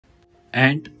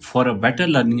And for a better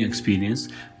learning experience,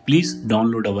 please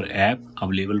download our app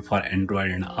available for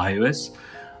Android and iOS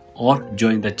or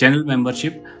join the channel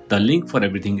membership. The link for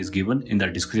everything is given in the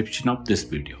description of this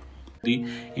video. The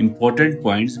important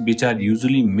points which are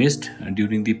usually missed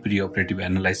during the preoperative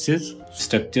analysis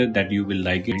structure that you will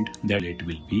like it, that it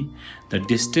will be the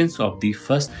distance of the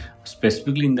first,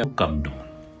 specifically in the come down.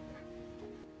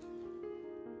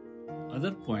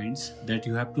 Other points that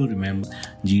you have to remember: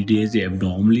 GDA is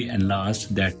abdominally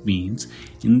enlarged. That means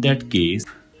in that case,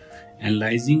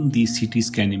 analyzing the CT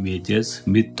scan images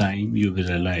with time, you will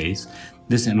realize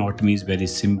this anatomy is very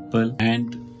simple.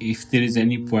 And if there is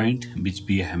any point which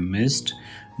we have missed,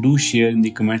 do share in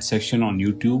the comment section on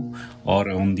YouTube or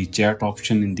on the chat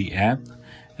option in the app,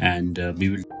 and we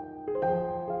will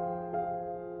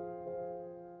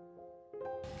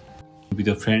with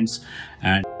your friends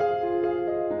and